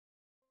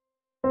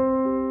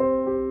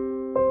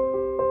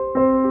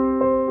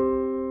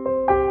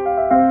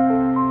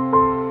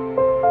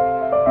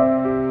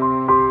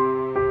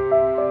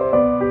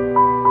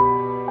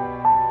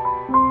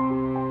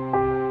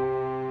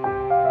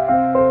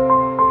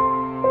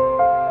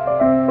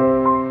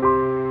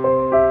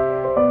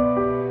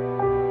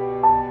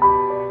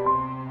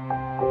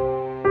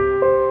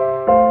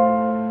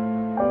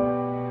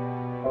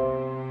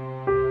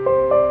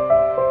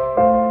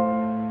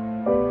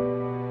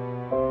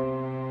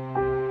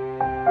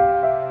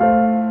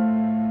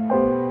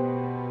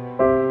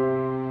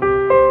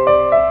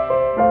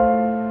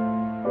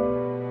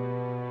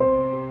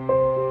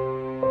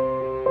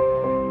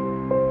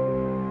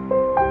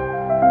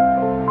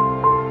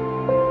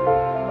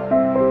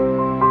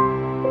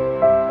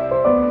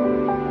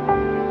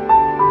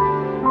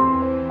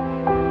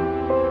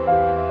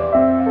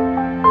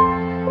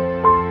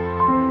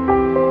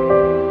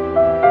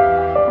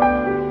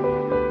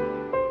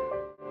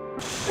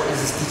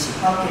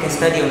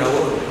study on our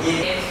own.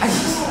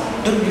 Aziz,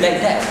 don't be like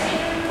that.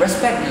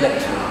 Respect the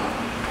lecturer.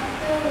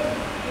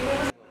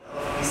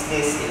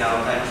 Business in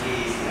our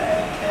country is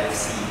like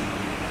KFC,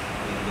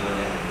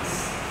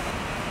 McDonald's.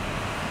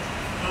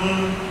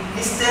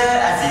 Mr.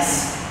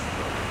 Aziz,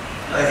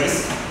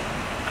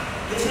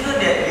 did you know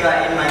that you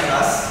are in my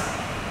class?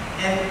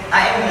 And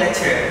I am a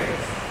lecturer.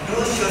 Do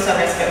show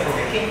some respect for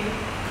me, okay?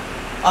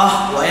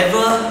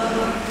 Whatever.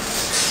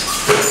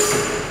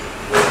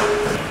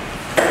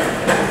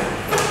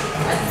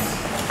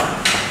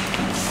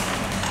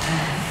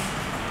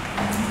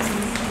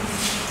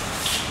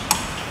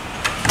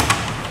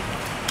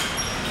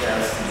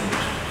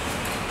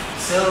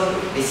 So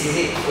this is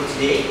it for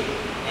today,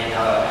 and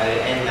I will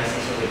end my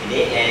session for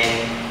today.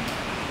 And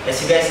as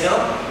you guys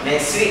know,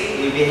 next week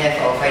we will have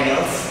our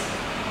finals,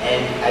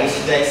 and I wish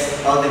you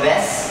guys all the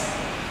best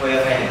for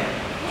your final.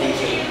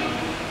 Thank you.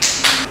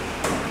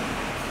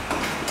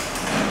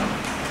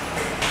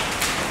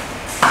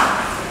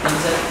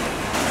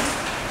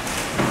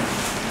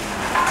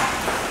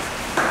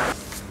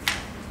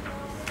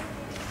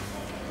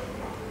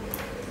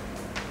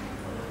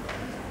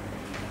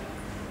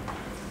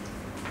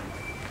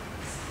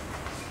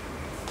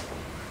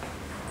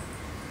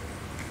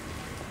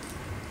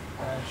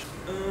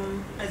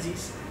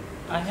 Aziz,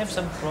 I have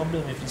some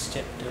problem with this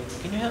chapter.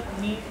 Can you help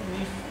me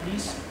with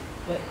this?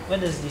 What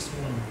does this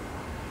mean?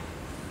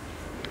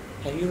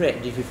 Have you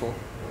read this before?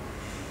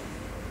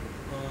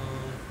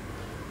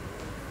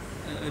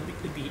 A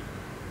bit,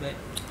 but...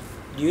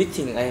 Do you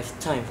think I have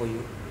time for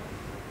you?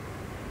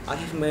 I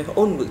have my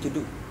own work to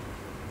do.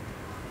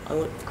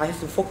 I have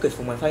to focus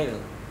for my final.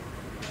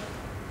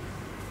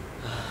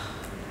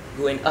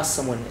 Go and ask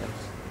someone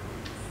else.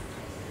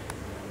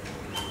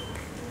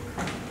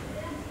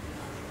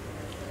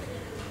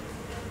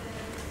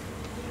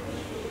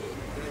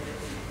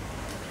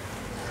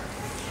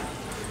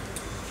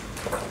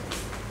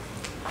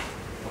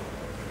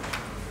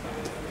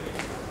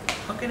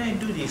 How can I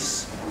do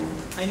this?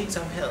 I need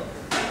some help.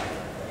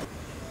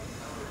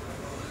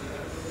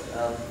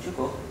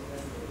 Shukor,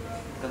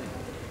 come.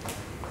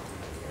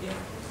 Yeah.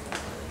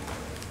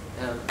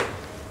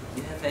 Do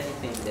you have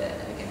anything that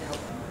I can help?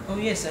 Oh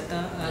yes,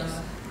 Ata.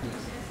 Yes.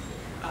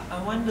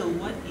 I wonder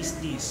what is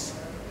this?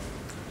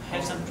 I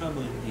have some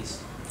trouble with this.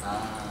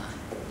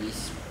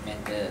 This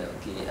matter.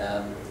 Okay.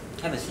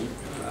 Have a seat.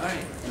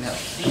 Alright. Let me help.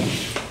 Thank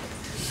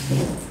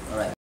you.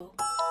 Alright.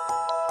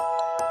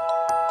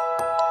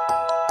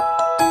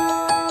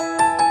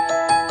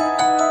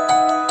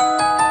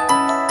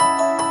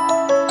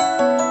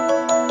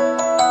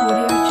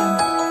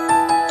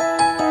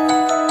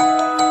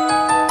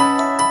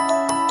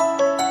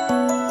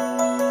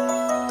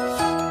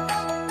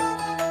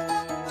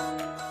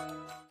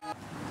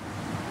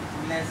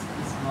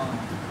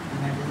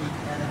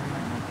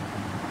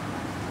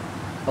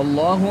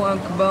 الله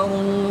أكبر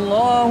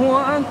الله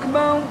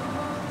أكبر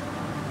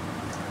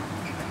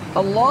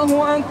الله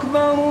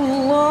أكبر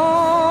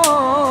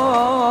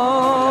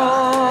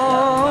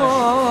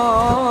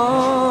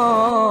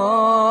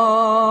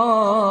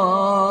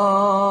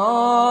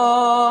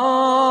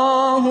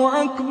الله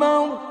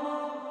أكبر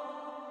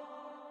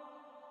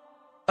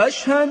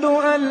أشهد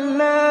أن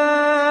لا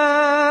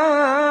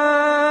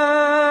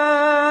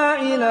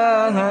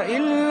إله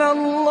إلا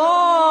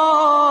الله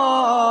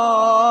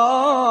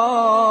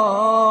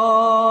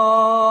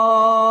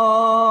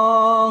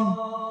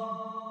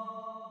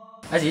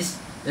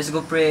Aziz, let's go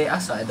pray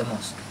Asar at the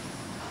mosque.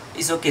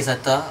 It's okay,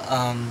 Sata.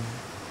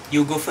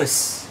 You go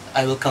first.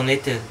 I will come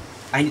later.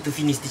 I need to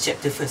finish the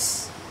chapter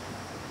first.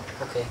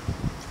 Okay.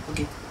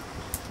 Okay.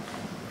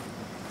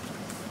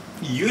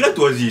 Yelah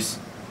tu Aziz.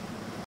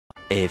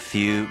 A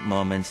few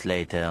moments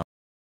later.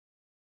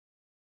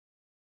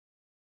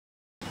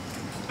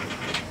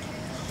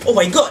 Oh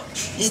my god!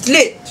 It's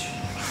late!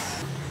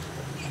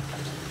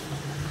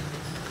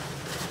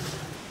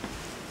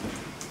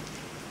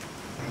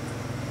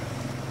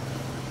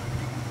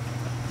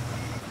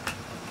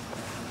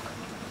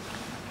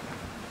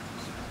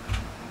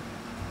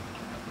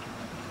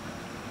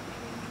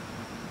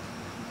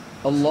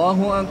 الله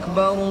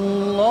أكبر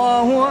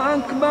الله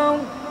أكبر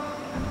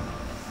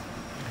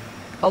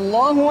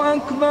الله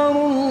أكبر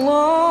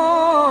الله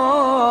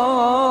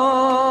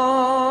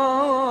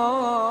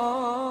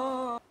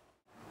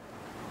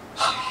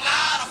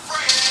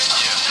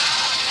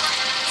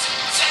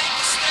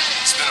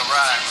It's been a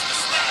ride.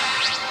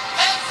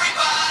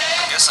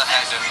 I guess I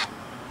had to.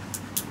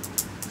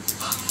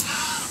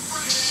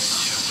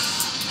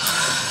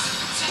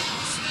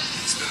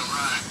 It's been a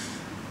ride.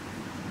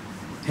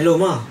 Hello,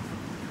 Ma.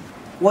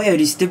 Why are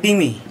you disturbing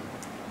me?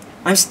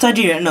 I'm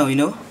studying right now, you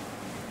know.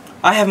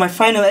 I have my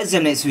final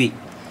exam next week.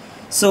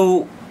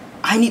 So,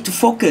 I need to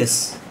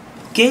focus.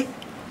 Okay?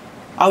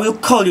 I will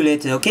call you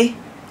later, okay?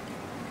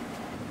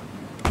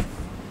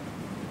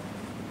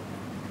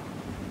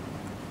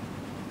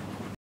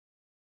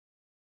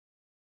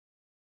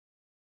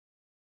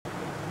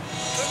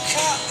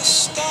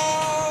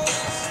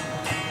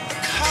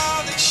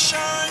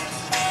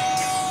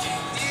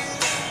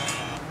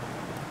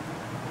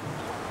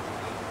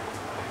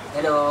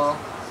 Hello.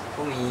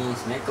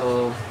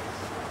 Assalamualaikum.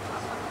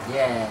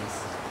 Yes.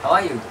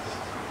 How are you?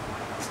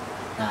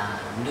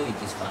 Nah, I'm doing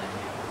just fine.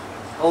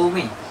 Oh,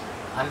 me.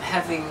 I'm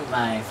having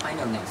my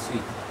final next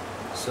week.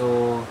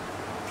 So,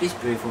 please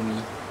pray for me.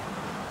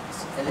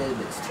 It's a little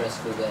bit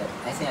stressful, but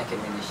I think I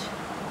can manage.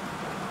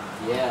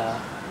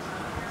 Yeah.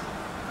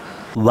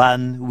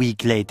 1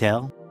 week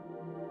later.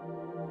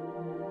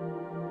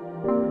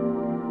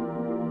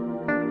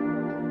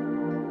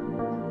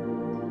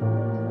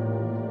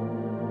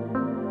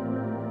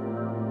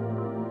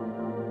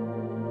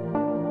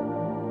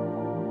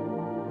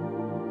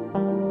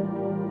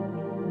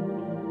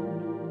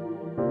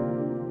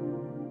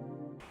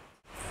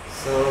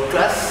 So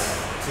class,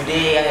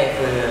 today I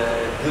have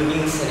a good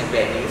news and a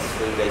bad news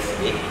for you guys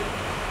today.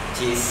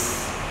 Which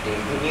is, the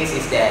good news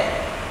is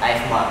that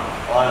I've marked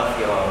all of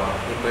your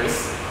papers.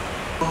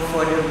 So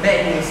for the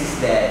bad news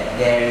is that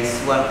there is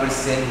one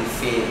person who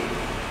failed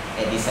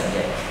at this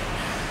subject.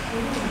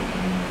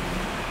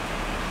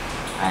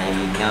 I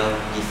will now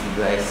give you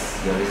guys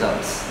your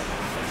results.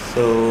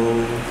 So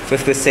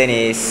first person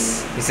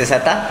is Mr.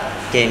 Sata.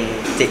 Can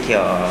take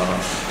your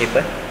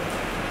paper.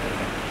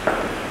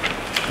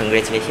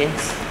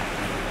 Congratulations.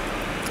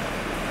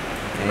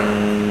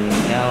 And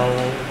now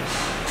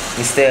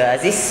Mr.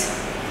 Aziz,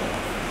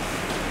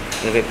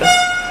 your paper.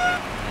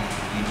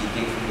 You did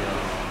give your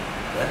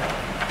paper.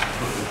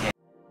 Okay.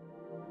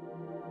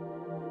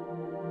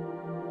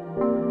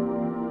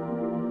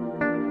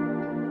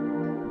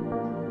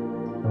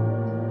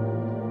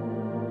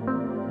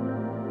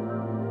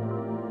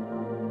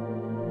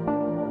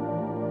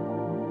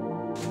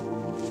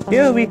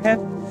 Here we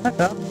have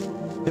Sata,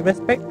 the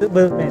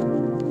respectable man.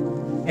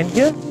 And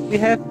here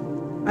we have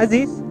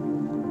Aziz,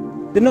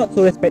 the not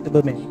so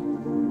respectable man.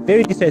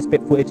 Very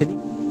disrespectful actually.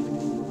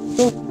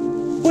 So,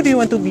 who do you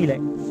want to be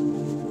like?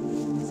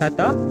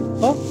 Sata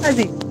or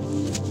Aziz?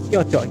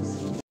 Your choice.